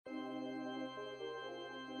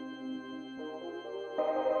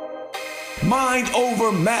mind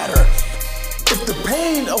over matter. If the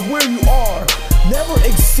pain of where you are never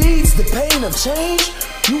exceeds the pain of change,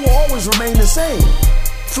 you will always remain the same.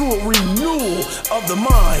 Through a renewal of the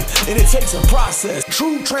mind, and it takes a process.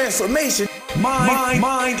 True transformation,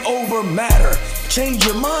 mind over matter. Change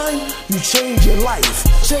your mind, you change your life.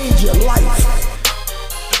 Change your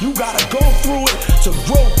life. You gotta go through it to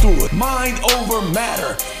grow through it. Mind over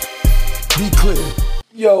matter. Be clear.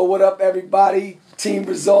 Yo, what up, everybody? Team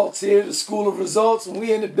Results here, the School of Results, and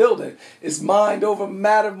we in the building. It's Mind Over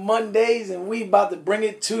Matter Mondays, and we about to bring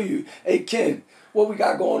it to you. Hey, Ken, what we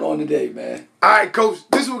got going on today, man? All right, Coach,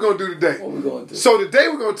 this is what we're going to do today. What we going to do? So today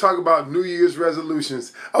we're going to talk about New Year's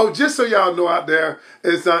resolutions. Oh, just so y'all know out there,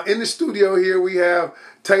 it's in the studio here. We have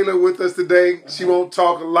Taylor with us today. She won't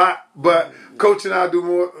talk a lot, but Coach and I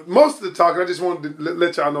do most of the talking. I just wanted to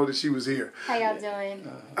let y'all know that she was here. How y'all doing?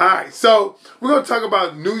 All right, so we're going to talk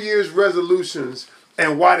about New Year's resolutions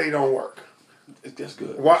and why they don't work. That's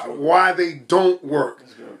good. Why they don't work.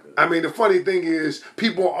 That's good. I mean, the funny thing is,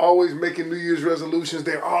 people are always making New Year's resolutions.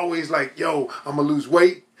 They're always like, yo, I'm going to lose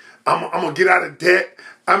weight. I'm going to get out of debt.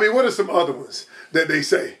 I mean, what are some other ones that they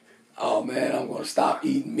say? Oh, man, I'm going to stop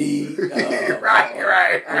eating meat.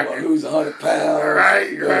 Right. I'm going to lose 100 pounds.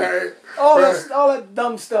 Right. All that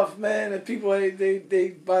dumb stuff, man. And people,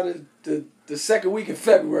 they by the second week in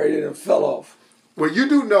February, they done fell off. Well, you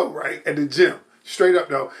do know, right, at the gym, straight up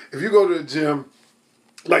though, if you go to the gym,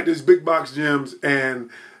 like these big box gyms, and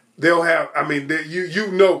they'll have, I mean,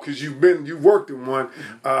 you know, because you've worked in one,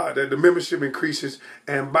 that the membership increases,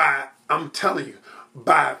 and I'm telling you,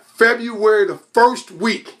 by February the first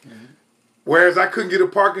week, whereas I couldn't get a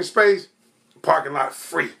parking space, parking lot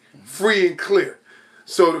free and clear.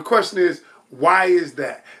 So the question is, why is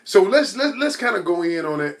that? So let's kind of go in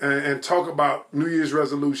on it and talk about New Year's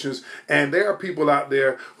resolutions. And there are people out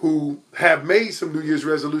there who have made some New Year's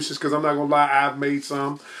resolutions, because I'm not gonna lie, I've made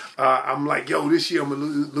some. I'm like, yo, this year I'm gonna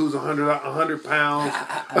lose 100 pounds.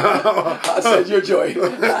 I said your joy.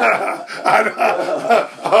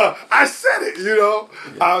 I said it, you know.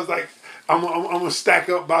 Yeah. I was like, I'm gonna stack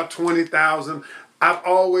up about 20,000. I've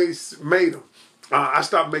always made them. I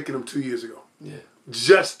stopped making them 2 years ago. Yeah.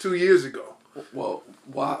 Just 2 years ago. Well,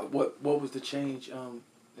 why? What was the change?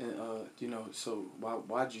 So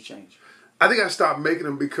why did you change? I think I stopped making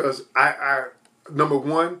them because I number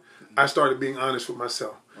one, I started being honest with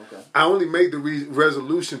myself. Okay. I only made the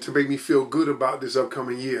resolution to make me feel good about this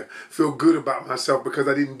upcoming year, feel good about myself, because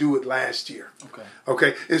I didn't do it last year.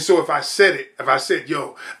 Okay. And so if I said,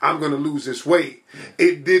 yo, I'm going to lose this weight,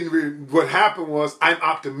 it didn't. What happened was I'm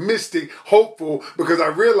optimistic, hopeful, because I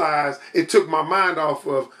realized it took my mind off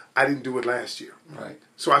of I didn't do it last year. Right.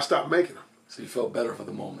 So I stopped making them. So you felt better for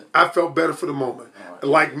the moment. I felt better for the moment. Right.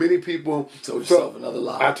 Like many people. You told yourself another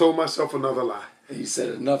lie. I told myself another lie. And you said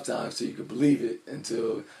it enough times so you could believe it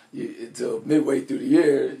until midway through the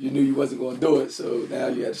year, you knew you wasn't going to do it. So now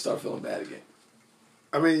you had to start feeling bad again.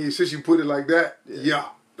 I mean, since you put it like that, yeah.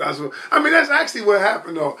 That's actually what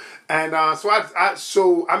happened though. And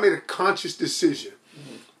so I made a conscious decision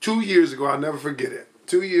 2 years ago. I'll never forget it.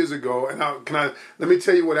 2 years ago, and let me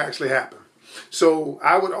tell you what actually happened. So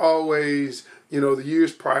I would always, the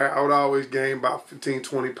years prior, I would always gain about 15,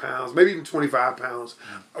 20 pounds, maybe even 25 pounds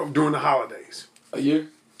during the holidays. A year?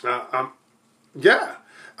 Yeah.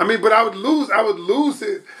 I mean, but I would lose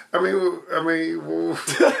it. I mean, wait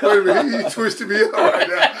a minute, he twisted me up right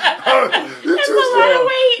now. You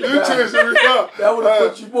twisted me up. That would have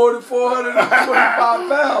put you more than 425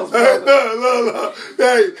 pounds, brother. No.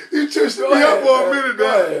 Hey, you twisted me up for a minute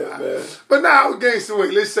now. Man. But now I'll gain some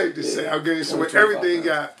weight. Let's safe to say I'll gain some weight. Everything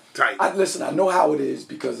got tight. I know how it is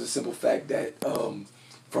because of the simple fact that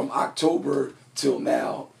from October till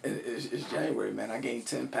now, it's January, man, I gained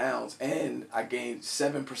 10 pounds and I gained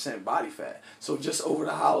 7% body fat. So just over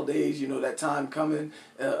the holidays, that time coming,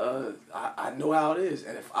 I know how it is.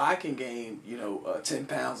 And if I can gain, 10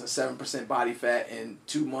 pounds and 7% body fat in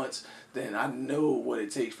 2 months, then I know what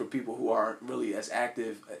it takes for people who aren't really as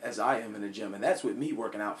active as I am in the gym. And that's with me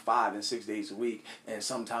working out 5 and 6 days a week and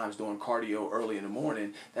sometimes doing cardio early in the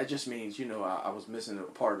morning. That just means, I was missing a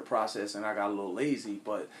part of the process and I got a little lazy.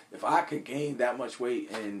 But if I could gain that much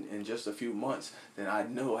weight in just a few months, then I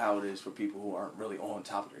know how it is for people who aren't really on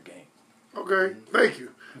top of their game. Okay, thank you.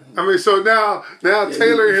 I mean, so now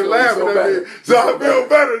Taylor is laughing at me, so I feel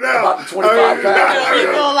better now. About the 25 pounds. You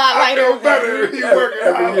feel a lot lighter. I feel better. He's working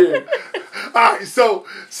every year. All right, so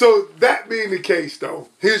that being the case, though,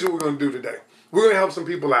 here's what we're going to do today. We're going to help some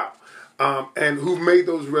people out and who've made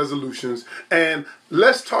those resolutions, and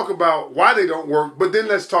let's talk about why they don't work, but then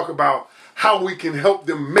let's talk about how we can help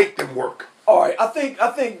them make them work. All right, I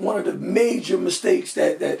think one of the major mistakes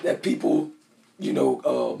that people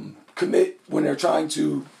commit when they're trying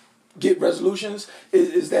to get resolutions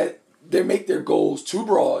is that they make their goals too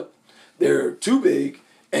broad, they're too big,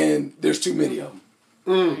 and there's too many of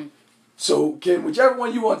them. So, Ken, whichever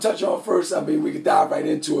one you want to touch on first, I mean, we could dive right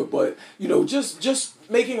into it. But, just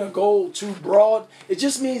making a goal too broad, it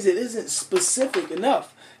just means it isn't specific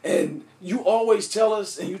enough. And you always tell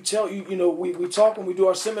us, and we talk when we do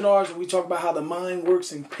our seminars, and we talk about how the mind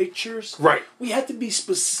works in pictures. Right. We have to be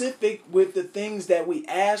specific with the things that we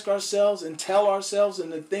ask ourselves and tell ourselves,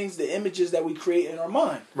 and the images that we create in our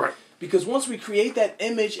mind. Right. Because once we create that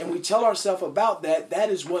image and we tell ourselves about that, that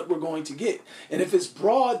is what we're going to get. And if it's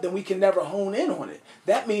broad, then we can never hone in on it.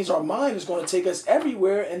 That means our mind is going to take us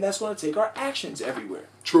everywhere, and that's going to take our actions everywhere.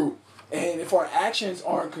 True. And if our actions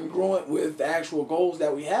aren't congruent with the actual goals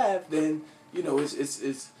that we have, then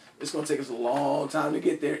it's going to take us a long time to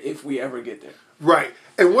get there if we ever get there. Right.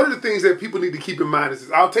 And one of the things that people need to keep in mind is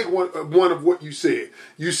this. I'll take one of what you said.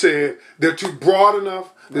 You said they're too broad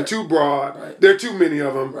enough. They're too broad. Right. There are too many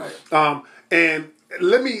of them. Right. And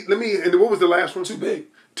let me. And what was the last one? Too big.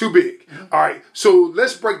 Too big. Mm-hmm. All right. So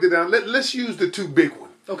let's break that down. Let's use the too big one.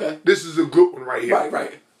 Okay. This is a good one right here.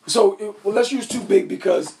 Right. So let's use too big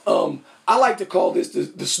because I like to call this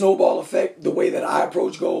the snowball effect, the way that I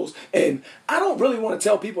approach goals. And I don't really want to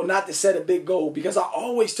tell people not to set a big goal because I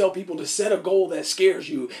always tell people to set a goal that scares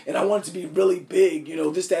you. And I want it to be really big,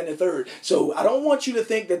 this, that, and the third. So I don't want you to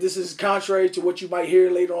think that this is contrary to what you might hear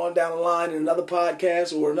later on down the line in another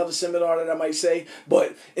podcast or another seminar that I might say.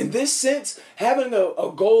 But in this sense, having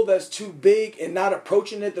a goal that's too big and not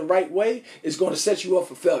approaching it the right way is going to set you up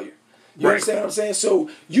for failure. You understand what I'm saying? So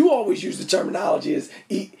you always use the terminology as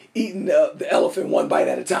eating the elephant one bite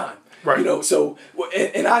at a time. Right. So,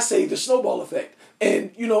 and I say the snowball effect.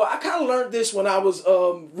 And, I kind of learned this when I was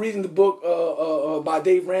reading the book by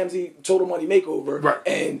Dave Ramsey, Total Money Makeover. Right.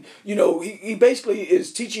 And, he basically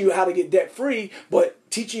is teaching you how to get debt free, but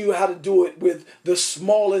teaching you how to do it with the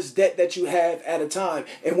smallest debt that you have at a time.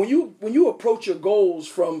 And when you approach your goals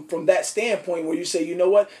from that standpoint where you say, you know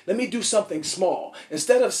what, let me do something small.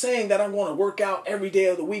 Instead of saying that I'm going to work out every day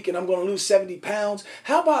of the week and I'm going to lose 70 pounds,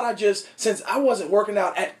 how about since I wasn't working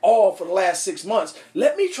out at all for the last 6 months,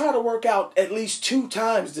 let me try to work out at least 2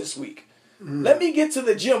 times this week. Let me get to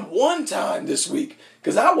the gym 1 time this week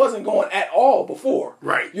because I wasn't going at all before.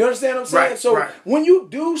 Right. You understand what I'm saying? Right. So when you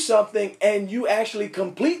do something and you actually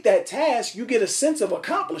complete that task, you get a sense of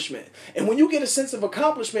accomplishment. And when you get a sense of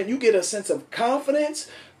accomplishment, you get a sense of confidence,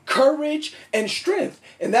 courage, and strength.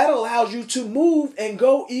 And that allows you to move and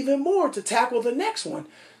go even more to tackle the next one.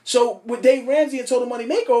 So with Dave Ramsey and Total Money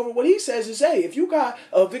Makeover, what he says is, hey, if you got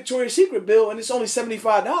a Victoria's Secret bill and it's only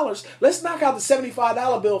 $75, let's knock out the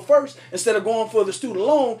 $75 bill first instead of going for the student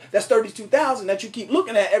loan that's $32,000 that you keep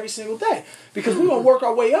looking at every single day. Because we're going to work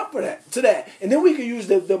our way up to that. And then we can use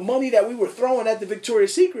the money that we were throwing at the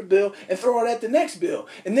Victoria's Secret bill and throw it at the next bill.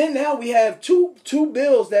 And then now we have two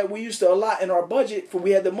bills that we used to allot in our budget. We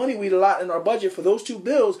had the money we'd allot in our budget for those 2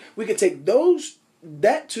 bills. We could take that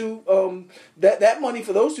money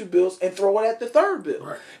for those 2 bills and throw it at the 3rd bill.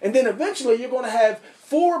 Right. And then eventually you're going to have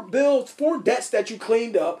 4 debts that you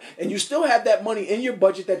cleaned up, and you still have that money in your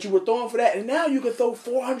budget that you were throwing for that, and now you can throw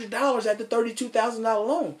 $400 at the $32,000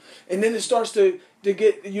 loan. And then it starts to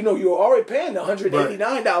get, you're already paying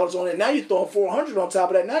 $189 on it. Now you're throwing $400 on top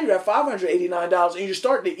of that. Now you're at $589, and you're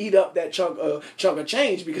starting to eat up that chunk of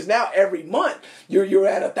change because now every month you're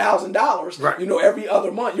at $1,000. Right. Every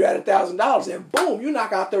other month you're at $1,000, and boom, you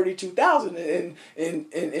knock out $32,000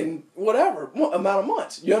 in whatever amount of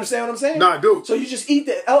months. You understand what I'm saying? No, I do. So you just eat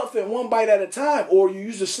the elephant one bite at a time, or you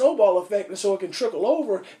use the snowball effect, and so it can trickle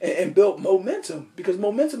over and build momentum, because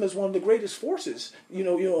momentum is one of the greatest forces, on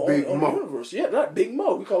the universe. Yeah, right. Big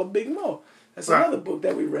Mo. We call it Big Mo. That's another book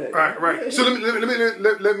that we read. Right. So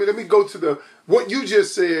let me go to what you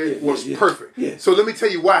just said was perfect. Yeah. So let me tell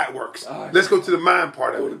you why it works. Right. Let's go to the mind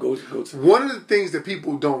part of it. Go to One of the things that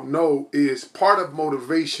people don't know is part of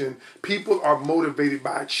motivation. People are motivated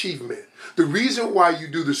by achievement. The reason why you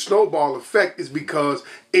do the snowball effect is because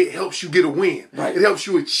it helps you get a win. Right. It helps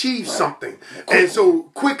you achieve something. And so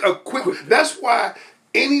quick. That's why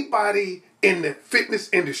anybody in the fitness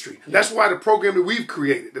industry. That's why the program that we've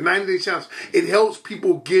created, the 90-Day Challenge, it helps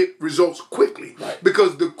people get results quickly. Right.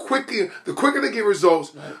 Because the quicker they get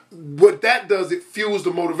results, what that does, it fuels the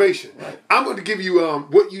motivation. Right. I'm going to give you,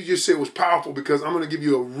 what you just said was powerful, because I'm going to give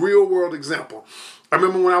you a real world example. I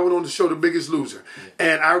remember when I went on the show, The Biggest Loser,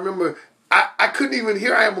 and I remember I couldn't even,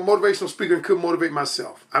 here I am, a motivational speaker, and couldn't motivate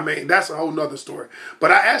myself. I mean, that's a whole nother story. But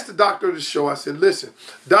I asked the doctor of the show, I said, listen,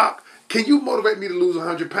 Doc, can you motivate me to lose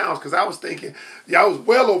 100 pounds? Because I was thinking, I was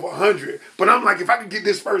well over 100. But I'm like, if I could get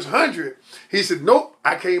this first 100. He said, nope,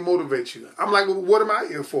 I can't motivate you. I'm like, well, what am I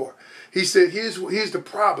here for? He said, here's the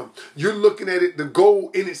problem. You're looking at it, the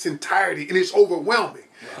goal in its entirety, and it's overwhelming.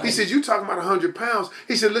 Right. He said, you talking about 100 pounds.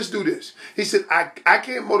 He said, let's do this. He said, I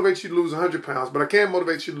can't motivate you to lose 100 pounds, but I can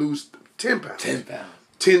motivate you to lose 10 pounds. 10 pounds.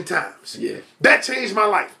 10 times. Yeah. That changed my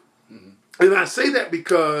life. Mm-hmm. And I say that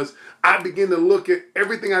because I begin to look at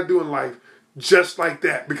everything I do in life just like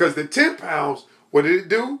that. Because the 10 pounds, what did it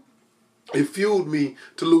do? It fueled me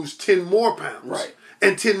to lose 10 more pounds. Right.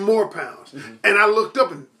 And 10 more pounds. Mm-hmm. And I looked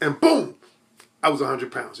up and boom, I was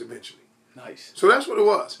 100 pounds eventually. Nice. So that's what it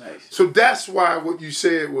was. Nice. So that's why what you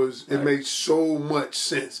said was, it right. made so much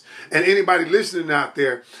sense. And anybody listening out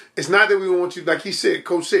there, it's not that we want you, like he said,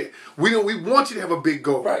 Coach said, we want you to have a big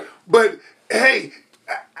goal. Right. But hey,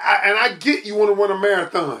 I get you want to run a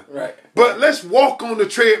marathon. Right. But let's walk on the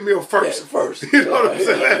treadmill first. Yeah, first. You know what I'm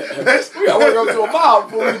saying? We got to work up to a mile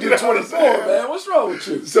before we do 24, man. What's wrong with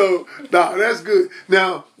you? So, no, that's good.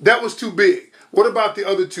 Now, that was too big. What about the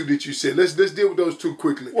other two that you said? Let's deal with those two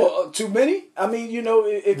quickly. Well, too many? I mean,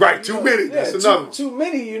 right, too many. That's another one. Too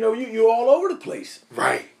many, you're all over the place.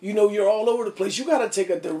 Right. You're all over the place. You got to take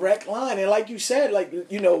a direct line. And like you said,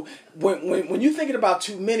 when you're thinking about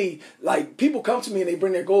too many, like people come to me and they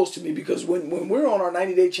bring their goals to me because when we're on our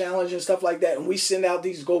 90-day challenge and stuff like that, and we send out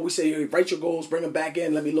these goals, we say, hey, write your goals, bring them back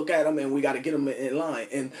in, let me look at them, and we got to get them in line.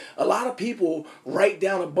 And a lot of people write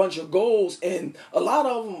down a bunch of goals, and a lot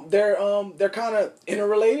of them, they're kind of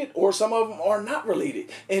interrelated, or some of them are not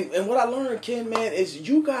related. And what I learned, Ken, man, is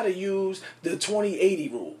you got to use the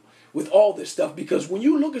 20-80 rule with all this stuff, because when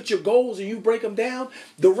you look at your goals and you break them down,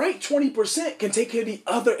 the right 20% can take care of the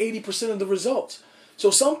other 80% of the results. So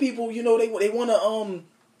some people, they want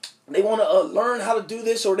to learn how to do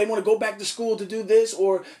this, or they want to go back to school to do this,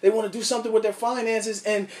 or they want to do something with their finances.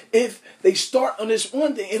 And if they start on this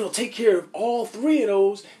one thing, it'll take care of all three of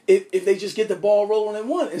those if they just get the ball rolling in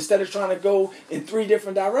one, instead of trying to go in three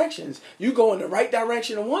different directions. You go in the right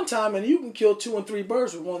direction at one time, and you can kill 2 and 3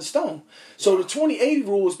 birds with one stone. So the 20-80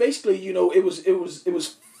 rule is basically, it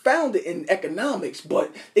was founded in economics,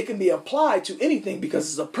 but it can be applied to anything because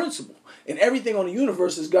it's a principle. And everything on the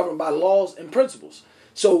universe is governed by laws and principles.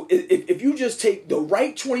 So if you just take the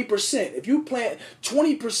right 20%, if you plant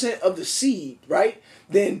 20% of the seed, right,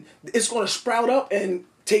 then it's going to sprout up and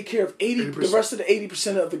take care of 80%. The rest of the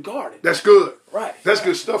 80% of the garden. That's good. Right. That's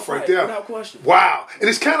good stuff right there. Without question. Wow. And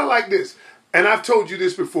it's kind of like this, and I've told you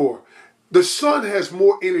this before. The sun has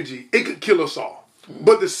more energy. It could kill us all. Mm-hmm.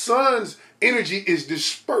 But the sun's energy is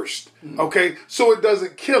dispersed, okay? So it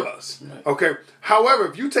doesn't kill us, okay? However,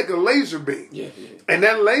 if you take a laser beam, and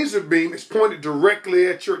that laser beam is pointed directly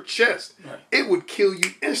at your chest, it would kill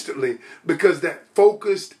you instantly, because that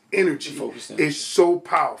focused energy is so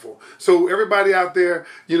powerful. So everybody out there,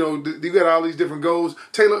 you got all these different goals.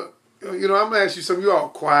 Taylor, I'm going to ask you something. You're all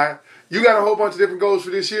quiet. You got a whole bunch of different goals for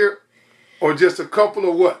this year? Or just a couple,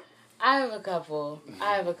 or what? I have a couple.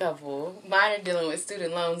 Mine are dealing with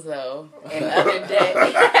student loans, though, and other debt.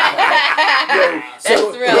 That's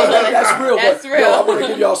real. That's real. I want to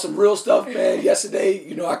give y'all some real stuff, man.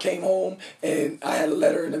 Yesterday, I came home and I had a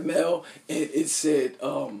letter in the mail, and it said,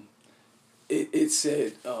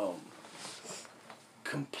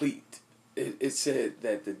 complete. It said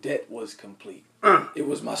that the debt was complete. It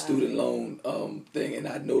was my student loan thing, and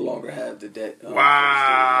I no longer have the debt.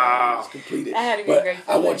 Wow. It was completed. That had to be a great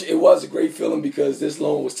feeling. It was a great feeling because this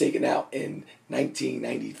loan was taken out in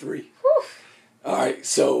 1993. Whew. All right,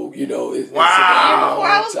 so it's wow.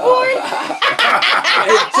 I was born.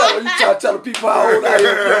 Hey, tell the people how old I am.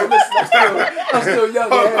 Yo, listen, I'm still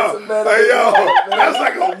young and handsome, man. Hey, that's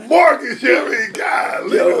like a mortgage.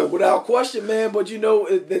 God. Yo, without question, man. But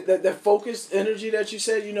that focused energy that you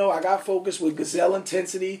said. I got focused with gazelle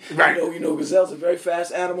intensity. Right. Gazelle's a very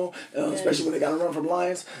fast animal, especially when they got to run from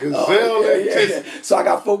lions. Gazelle intensity. So I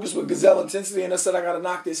got focused with gazelle intensity, and I said I got to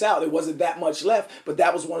knock this out. There wasn't that much left, but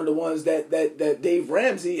that was one of the ones that Dave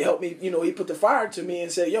Ramsey helped me. He put the fire to me and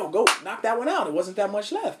said, "Yo, go knock that one out. It wasn't that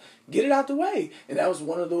much left. Get it out the way." And that was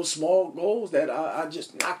one of those small goals that I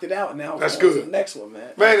just knocked it out. And now that's good. To the next one,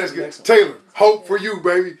 man. Man, that's good. Taylor, hope for you,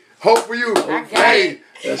 baby. Hope for you. I got it.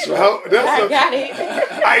 That's right. I got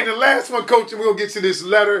it. All right, the last one, Coach, and we're gonna get to this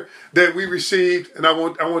letter that we received, and I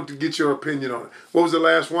want to get your opinion on it. What was the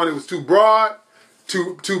last one? It was too broad,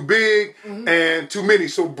 too big, and too many.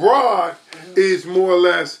 So broad is more or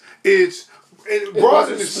less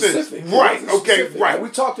broad in the sense. Right, okay, right. We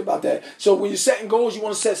talked about that. So when you're setting goals, you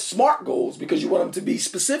want to set SMART goals because you want them to be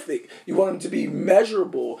specific. You want them to be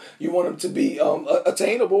measurable. You want them to be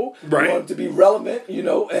attainable. Right. You want them to be relevant,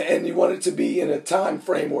 and you want it to be in a time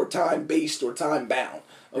frame or time-based or time-bound.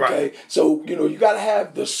 Okay? Right. So, you got to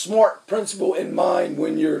have the SMART principle in mind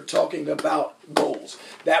when you're talking about goals.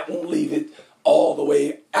 That won't leave it all the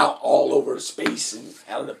way out all over space and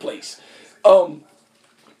out of the place.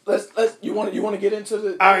 Let's you want to get into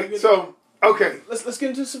the all right. So okay, let's get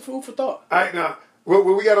into some food for thought. All right, now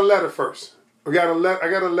we got a letter first. I got a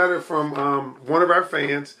letter from one of our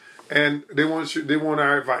fans, and they want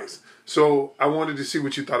our advice. So I wanted to see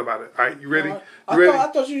what you thought about it. All right, you ready? I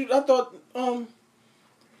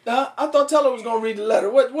thought Taylor was gonna read the letter.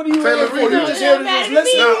 What are you Taylor, here for? You just here to just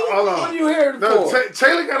listen? No, hold on. What are you here for?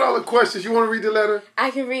 Taylor got all the questions. You want to read the letter? I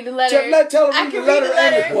can read the letter. Let Taylor read the letter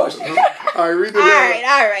and the question. All right, read the letter.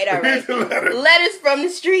 All right. Read the letter. Letters from the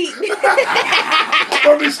street.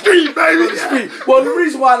 From the street, baby. From the street. Well, the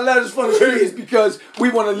reason why the letter's from the street is because we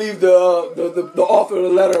want to leave the author of the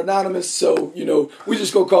letter anonymous. So we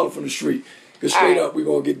just gonna call it from the street. Because straight up, we're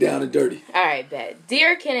going to get down and dirty. All right, bet.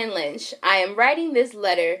 Dear Ken and Lynch, I am writing this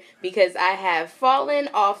letter because I have fallen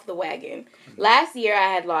off the wagon. Last year,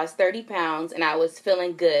 I had lost 30 pounds, and I was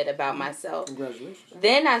feeling good about myself. Congratulations.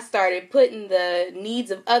 Then I started putting the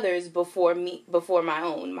needs of others before my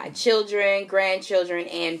own, my children, grandchildren,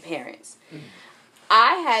 and parents.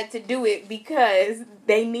 I had to do it because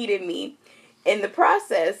they needed me. In the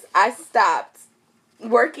process, I stopped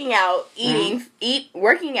working out, eating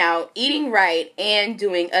right, and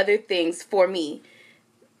doing other things for me.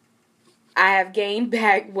 I have gained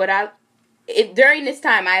back during this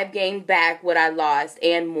time I have gained back what I lost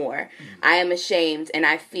and more. I am ashamed and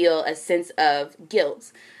I feel a sense of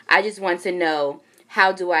guilt. I just want to know,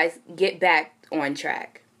 how do I get back on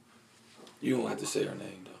track? You don't have to say her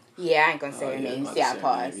name though. Yeah, I ain't gonna say her name. See, I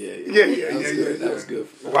paused. Yeah. That was good.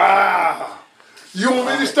 Wow. You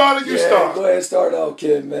want me to start or you start? Go ahead and start out,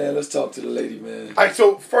 kid, man. Let's talk to the lady, man. All right,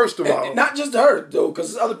 so first of all... And not just her, though,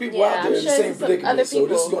 because there's other people out there in the same predicament. So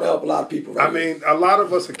this is going to help a lot of people. Right? I mean, a lot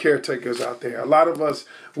of us are caretakers out there. A lot of us,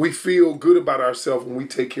 we feel good about ourselves when we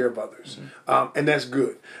take care of others. And that's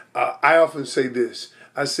good. I often say this.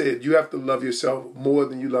 I said, you have to love yourself more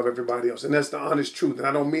than you love everybody else. And that's the honest truth. And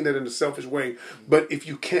I don't mean that in a selfish way. But if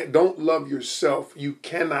you don't love yourself, you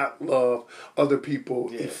cannot love other people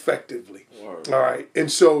effectively. Word. All right.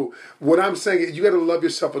 And so what I'm saying is you got to love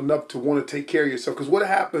yourself enough to want to take care of yourself. Because what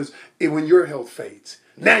happens is when your health fades,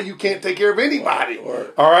 now you can't take care of anybody.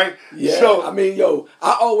 Word. All right? Yeah. So, I mean,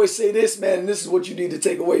 I always say this, man, and this is what you need to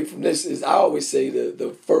take away from this, is I always say the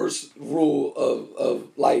first rule of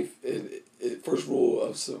life first rule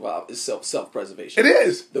of survival is self-preservation. It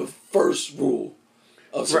is. The first rule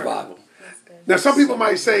of survival. Right. Now, some people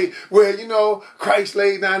might say, well, Christ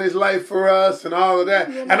laid down his life for us and all of that.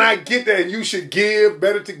 And I get that. And you should give,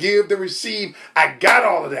 better to give than receive. I got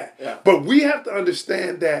all of that. Yeah. But we have to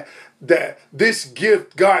understand that this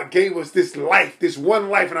gift God gave us, this life, this one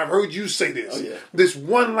life, and I've heard you say this, this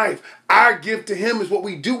one life, our gift to him is what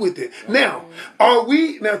we do with it. Now,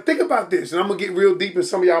 think about this, and I'm going to get real deep, and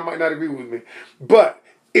some of y'all might not agree with me, but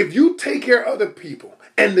if you take care of other people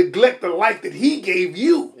and neglect the life that he gave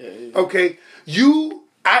you,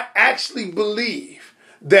 I actually believe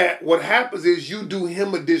that what happens is you do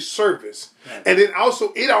him a disservice. Right. And then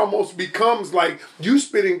also it almost becomes like you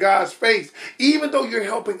spit in God's face, even though you're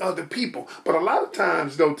helping other people. But a lot of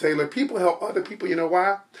times, though, Taylor, people help other people, you know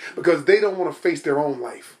why? Because they don't want to face their own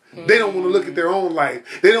life. They don't want to look at their own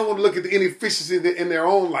life. They don't want to look at the inefficiency in their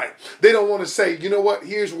own life. They don't want to say, you know what,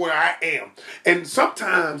 here's where I am. And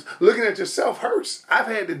sometimes looking at yourself hurts. I've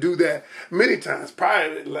had to do that many times.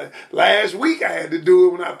 Probably last week I had to do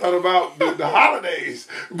it when I thought about the holidays.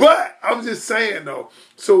 But I'm just saying, though.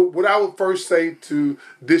 So what I would first say to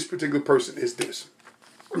this particular person is this.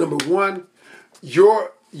 Number one, you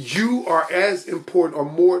are as important or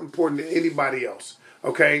more important than anybody else.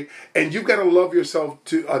 Okay? And you've got to love yourself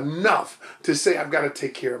enough to say, I've got to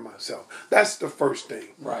take care of myself. That's the first thing.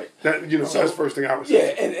 Right. That's the first thing I would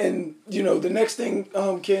say. Yeah, and the next thing,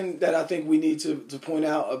 Ken, that I think we need to point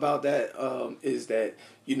out about that is that,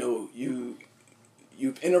 you've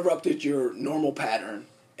interrupted your normal pattern,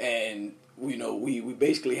 and, we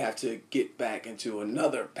basically have to get back into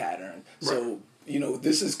another pattern. Right. So,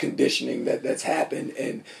 this is conditioning that's happened,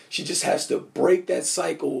 and she just has to break that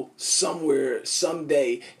cycle somewhere,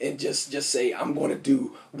 someday, and just say, I'm going to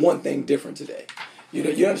do one thing different today. You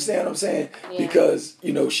understand what I'm saying? Yeah. Because,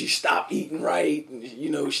 she stopped eating right,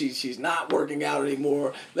 she's not working out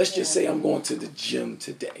anymore. Let's just say I'm going to the gym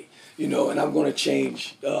today. and I'm going to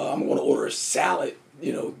change. I'm going to order a salad,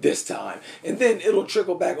 this time. And then it'll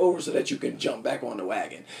trickle back over so that you can jump back on the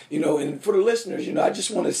wagon. And for the listeners, I just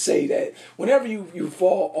want to say that whenever you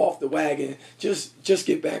fall off the wagon, just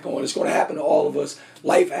get back on. It's going to happen to all of us.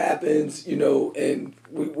 Life happens, and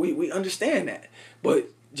we understand that. But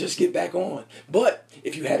just get back on. But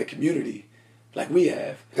if you had a community like we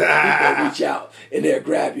have, people reach out and they'll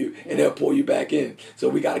grab you and they'll pull you back in. So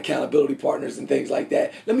we got accountability partners and things like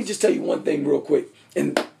that. Let me just tell you one thing real quick.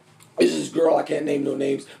 And this is girl, I can't name no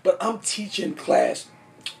names, but I'm teaching class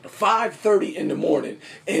 5:30 in the morning,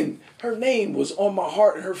 and her name was on my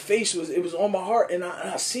heart, and her face was on my heart, and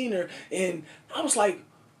I seen her, and I was like,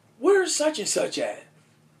 where's such and such at?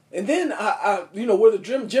 And then I where the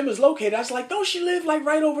gym is located, I was like, don't she live like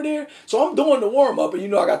right over there? So I'm doing the warm up,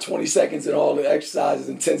 and I got 20 seconds and all the exercises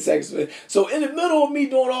and 10 seconds. So in the middle of me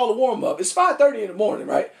doing all the warm up, it's 5:30 in the morning,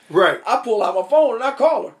 right? Right. I pull out my phone and I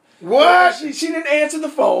call her. What? She didn't answer the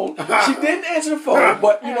phone. But I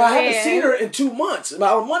haven't seen her in 2 months,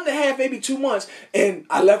 about a month and a half, maybe 2 months, and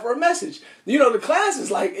I left her a message. The class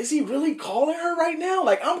is like, is he really calling her right now?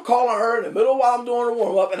 Like, I'm calling her in the middle while I'm doing the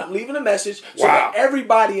warm up, and I'm leaving a message so that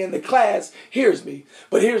everybody in the class hears me.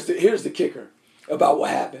 But here's the kicker about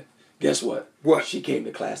what happened. Guess what? What? She came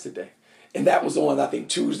to class today. And that was on, I think,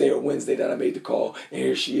 Tuesday or Wednesday that I made the call. And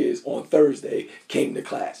here she is on Thursday, came to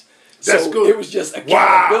class. That's so good. It was just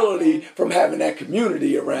accountability from having that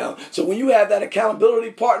community around. So when you have that accountability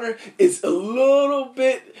partner, it's a little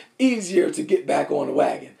bit easier to get back on the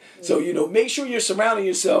wagon. So, make sure you're surrounding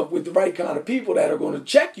yourself with the right kind of people that are going to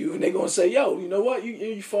check you, and they're going to say, yo, you know what,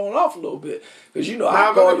 you're falling off a little bit. Because, I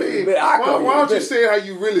call you a bit. Why don't you say it how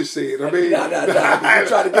you really say it? Nah. You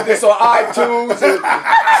try to get this on iTunes and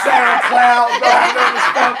SoundCloud and all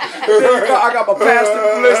that other stuff. I got my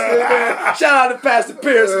pastor listening, man. Shout out to Pastor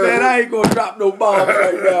Pierce, man. I ain't going to drop no bombs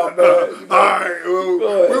right now, man. All right,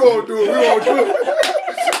 well, we won't do it.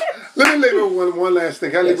 Let me leave it with one last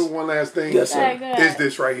thing. Can I leave it with one last thing? Yes, sir. Is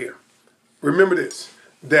this right here. Remember this,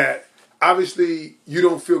 that obviously you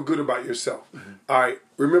don't feel good about yourself. Mm-hmm. All right.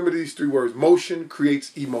 Remember these 3 words. Motion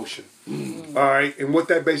creates emotion. Mm-hmm. All right. And what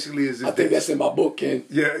that basically is I think that's in my book, Ken.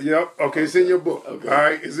 Yeah, yep. Okay, it's in your book. Okay. All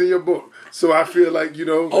right, it's in your book. So I feel like,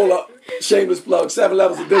 Hold up. Shameless plug. 7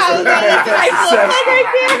 levels of discipline.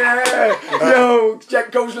 Yo,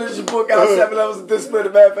 check Coach Lynch's book out. 7 levels of discipline.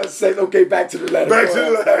 The manifest says, okay, back to the letter. Back to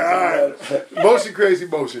the letter. All right. Motion creates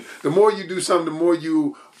emotion. The more you do something, the more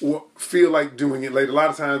you feel like doing it later. A lot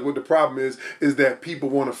of times what the problem is that people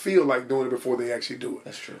want to feel like doing it before they actually do it.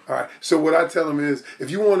 That's true. All right. So what I tell them is, if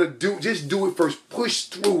you want to just do it first. Push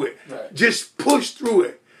through it. Right. Just push through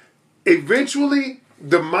it. Eventually,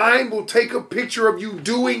 the mind will take a picture of you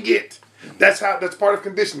doing it. That's part of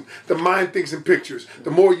conditioning. The mind thinks in pictures.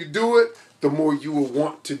 The more you do it, the more you will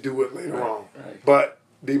want to do it later on. Right. But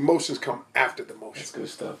the emotions come after the motion. That's good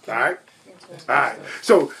stuff. All right? All right.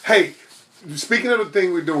 So, hey, speaking of the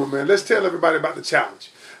thing we're doing, man, let's tell everybody about the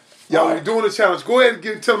challenge. Y'all, we're doing a challenge. Go ahead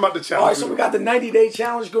and tell them about the challenge. All right, so we got the 90-day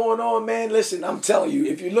challenge going on, man. Listen, I'm telling you,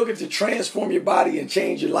 if you're looking to transform your body and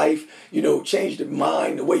change your life, change the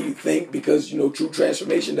mind, the way you think, because, true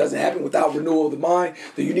transformation doesn't happen without renewal of the mind,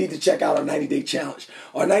 then you need to check out our 90-day challenge.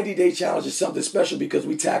 Our 90-day challenge is something special because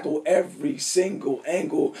we tackle every single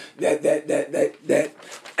angle that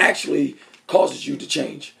actually causes you to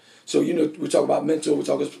change. So, we talk about mental, we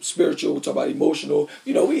talk about spiritual, we talk about emotional.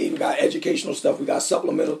 We even got educational stuff. We got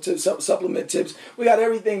supplement tips. We got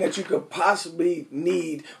everything that you could possibly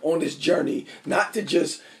need on this journey. Not to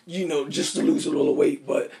just to lose a little weight,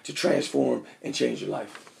 but to transform and change your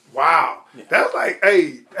life. Wow. Yeah. That's like,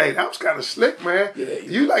 hey, that was kind of slick, man. Yeah,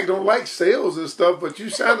 you don't like sales and stuff, but you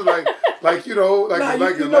sounded like a salesman.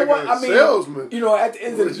 At the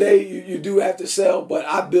end of the day, you do have to sell, but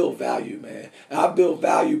I build value, man. I build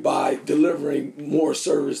value by delivering more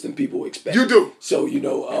service than people expect. You do. So,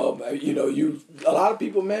 a lot of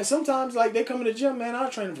people, man, sometimes they come in the gym, man, I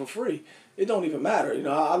train them for free. It don't even matter.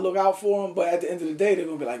 I look out for them, but at the end of the day, they're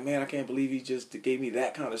going to be like, man, I can't believe he just gave me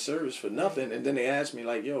that kind of service for nothing. And then they ask me,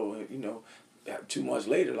 like, yo, 2 months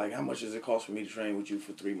later, like, how much does it cost for me to train with you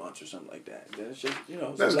for 3 months or something like that? Then it's just,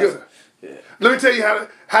 That's good. Yeah. Let me tell you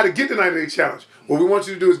how to get the 90-day challenge. What we want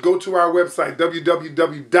you to do is go to our website,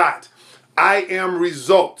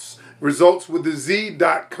 www.iamresults,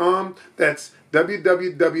 resultswithaz.com. That's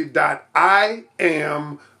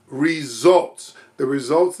www.iamresults. The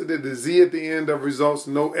results, the Z at the end of results,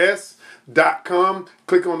 no S.com.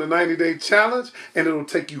 Click on the 90-day challenge, and it'll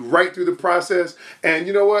take you right through the process. And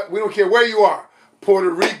you know what? We don't care where you are. Puerto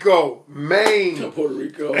Rico, Maine, Puerto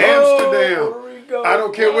Rico, Amsterdam. Puerto Rico. I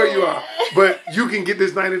don't care where you are, but you can get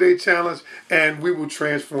this 90-day challenge, and we will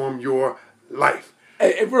transform your life.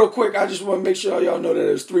 Hey, real quick, I just want to make sure y'all know that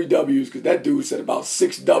there's 3 W's because that dude said about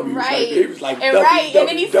 6 W's. Right. Like, he was like, And right, and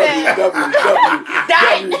then he said,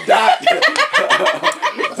 Damn.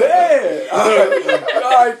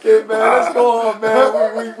 All right, kid, man. Let's go on,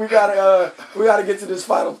 man. We gotta get to this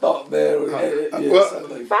final thought, man.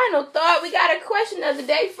 Final thought. We got a question of the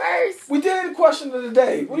day first. We did a question of the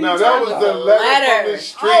day. What are Now you that talking was about? the letter from the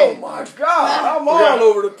street. Oh my God, I'm all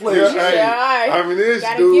over the place. Yeah, hey, I mean, this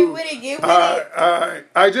gotta dude. get with it. Get with it. All right.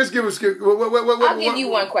 I just give a skip. I'll give you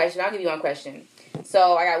one question.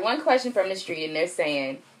 So I got one question from the street, and they're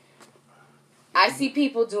saying, I see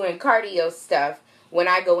people doing cardio stuff when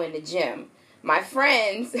I go in the gym. My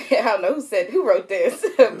friends, I don't know who wrote this,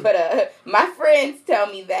 but my friends tell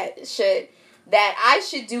me that I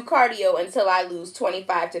should do cardio until I lose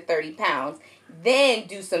 25 to 30 pounds, then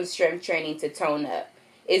do some strength training to tone up.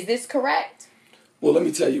 Is this correct? Well, let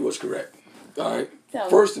me tell you what's correct. All right. Tell me.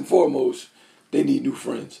 First and foremost, they need new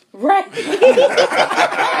friends. Right.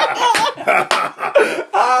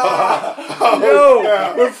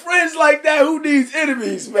 Yo, with friends like that, who needs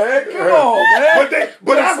enemies, man? Come on, man.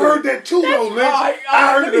 But I've heard that too, though, man. I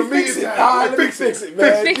heard it a million times. All right, let me fix it,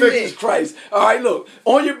 man. Fix Jesus it. Christ. All right, look.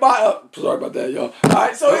 On your body. Sorry about that, y'all. All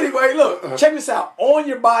right, so anyway, look. Check this out. On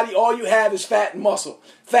your body, all you have is fat and muscle.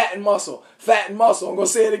 Fat and muscle. Fat and muscle. I'm going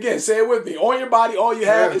to say it again. Say it with me. On your body, all you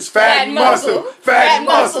have is fat and muscle. Fat and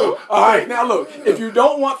muscle. All right, now look. If you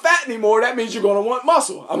don't want fat anymore, that means you're going to want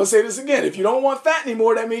muscle. I'm going to say this again. If you don't want fat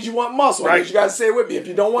anymore, that means you want muscle. Right. I need you guys to say it with me. If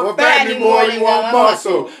you don't want fat anymore, you want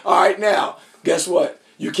muscle. All right, now, guess what?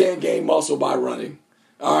 You can't gain muscle by running.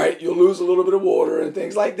 All right, you'll lose a little bit of water and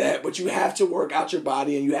things like that, but you have to work out your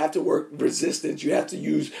body and you have to work resistance. You have to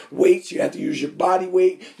use weights. You have to use your body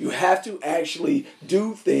weight. You have to actually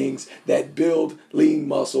do things that build lean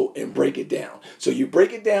muscle and break it down. So you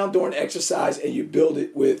break it down during exercise and you build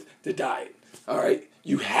it with the diet. All right,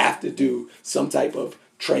 you have to do some type of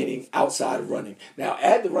training outside of running. Now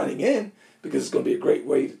add the running in because it's going to be a great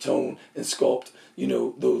way to tone and sculpt,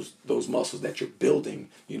 those muscles that you're building,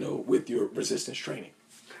 with your resistance training.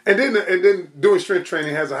 And then doing strength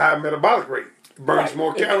training has a high metabolic rate. It burns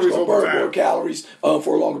more calories over time. More calories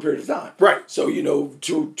for a longer period of time. Right. So,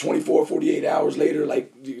 24, 48 hours later,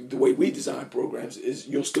 like the way we design programs, is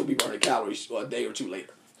you'll still be burning calories a day or two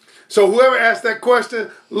later. So whoever asked that question,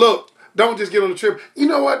 look, don't just get on the trip. You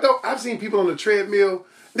know what, though? I've seen people on the treadmill,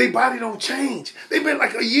 their body don't change. They've been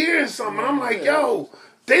like a year or something. And I'm like, yo,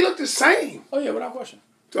 they look the same. Oh, yeah, without question.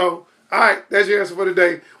 So, all right, that's your answer for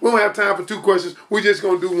today. We don't have time for 2 questions. We're just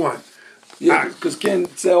going to do one. Yeah, because Ken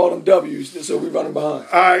said all them W's, so we're running behind.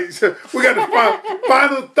 All right, so we got the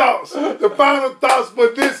final thoughts. The final thoughts for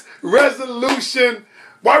this resolution.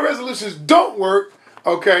 Why resolutions don't work,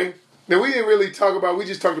 okay? Now, we didn't really talk about, we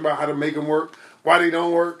just talked about how to make them work, why they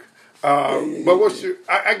don't work. But what's your,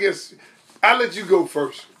 I guess, I'll let you go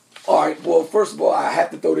first. All right, well, first of all, I have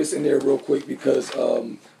to throw this in there real quick because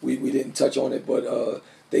we didn't touch on it, but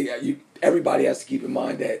everybody has to keep in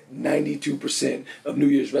mind that 92% of New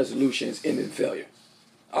Year's resolutions end in failure.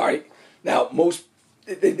 All right? Now, most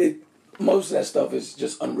of that stuff is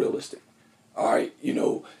just unrealistic. All right?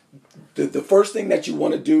 The first thing that you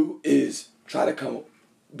want to do is try to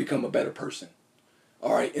become a better person.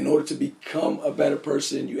 All right? In order to become a better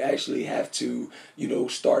person, you actually have to,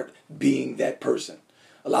 start being that person.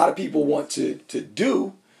 A lot of people want to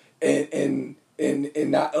do and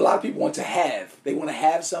not, a lot of people want to have. They want to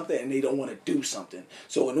have something and they don't want to do something.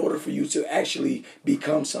 So in order for you to actually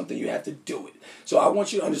become something, you have to do it. So I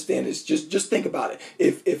want you to understand this. Just think about it.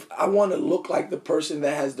 If I want to look like the person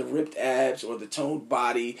that has the ripped abs or the toned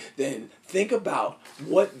body, then think about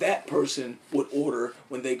what that person would order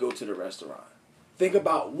when they go to the restaurant. Think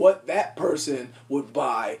about what that person would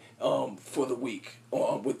buy for the week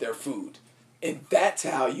with their food. And that's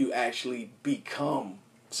how you actually become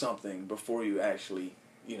something before you actually,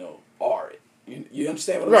 are it. You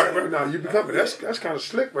understand what I'm saying? Right now, you become it. That's kind of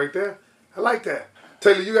slick right there. I like that.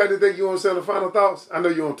 Taylor, you got anything you want to say on the final thoughts? I know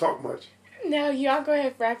you don't talk much. No, y'all go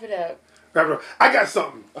ahead, wrap it up. I got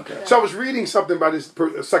something. Okay. So I was reading something by this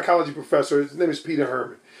psychology professor. His name is Peter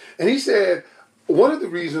Herman. And he said one of the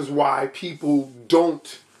reasons why people don't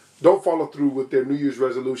follow through with their New Year's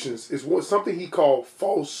resolutions is something he called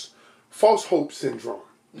false hope syndrome.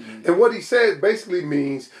 Mm-hmm. And what he said basically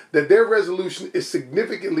means that their resolution is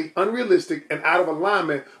significantly unrealistic and out of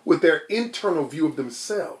alignment with their internal view of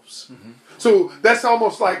themselves. Mm-hmm. So that's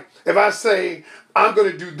almost like if I say, I'm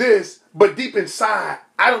going to do this, but deep inside,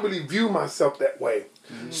 I don't really view myself that way.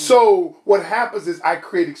 So what happens is I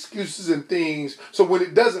create excuses and things. So when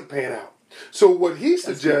it doesn't pan out, so what he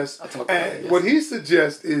suggests, what he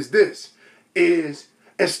suggests is this: is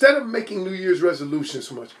instead of making New Year's resolutions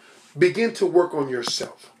so much, begin to work on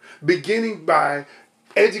yourself. Beginning by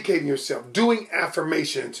educating yourself, doing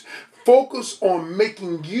affirmations. Focus on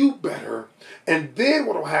making you better, and then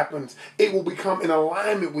what will happen? It will become in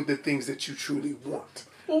alignment with the things that you truly want.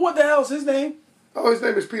 Well, what the hell's his name? Oh, his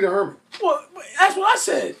name is Peter Herman. Well, that's what I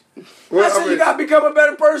said. Well, I said you gotta become a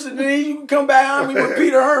better person. Then you can come back on me with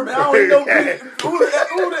Peter Herman. I don't even know who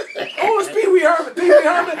is Pee Wee Herman. Pee Wee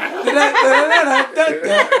Herman.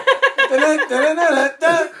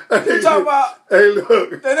 You talking about? Hey,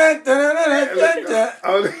 look.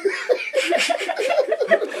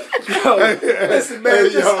 Listen,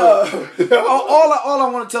 man. All I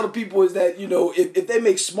want to tell the people is that, you know, if they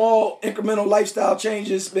make small incremental lifestyle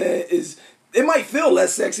changes, man, it might feel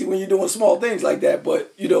less sexy when you're doing small things like that,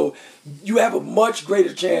 but, you know, you have a much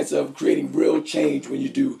greater chance of creating real change when you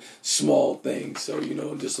do small things. So, you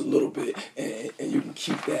know, just a little bit, and you can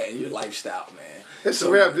keep that in your lifestyle, man. It's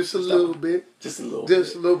a rap, just a little bit. Just a little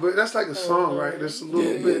Just a little bit. That's like a song, right? Just a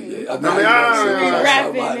little bit. Yeah.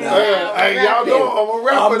 Hey, y'all know I'm a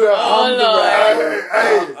rapper now.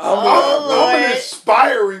 I'm an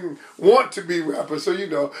aspiring, want to be rapper, so you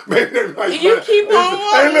know. Maybe that might You keep on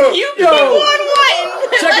wanting. You keep on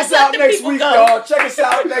wanting. Check us out next week, y'all. Check us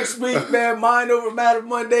out next week, man. Mind Over Matter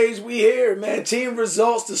Mondays. We here, man. Team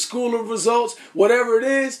results, the school of results, whatever it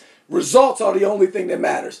is. Results are the only thing that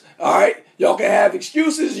matters. All right? Y'all can have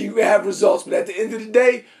excuses, you can have results, but at the end of the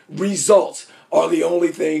day, results are the only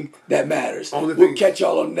thing that matters. We'll catch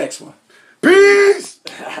y'all on the next one. Peace!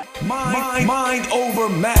 Mind over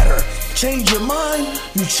matter. Change your mind,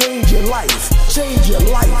 you change your life. Change your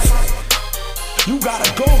life. You gotta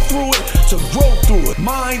go through it to grow through it.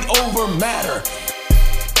 Mind over matter.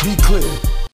 Be clear.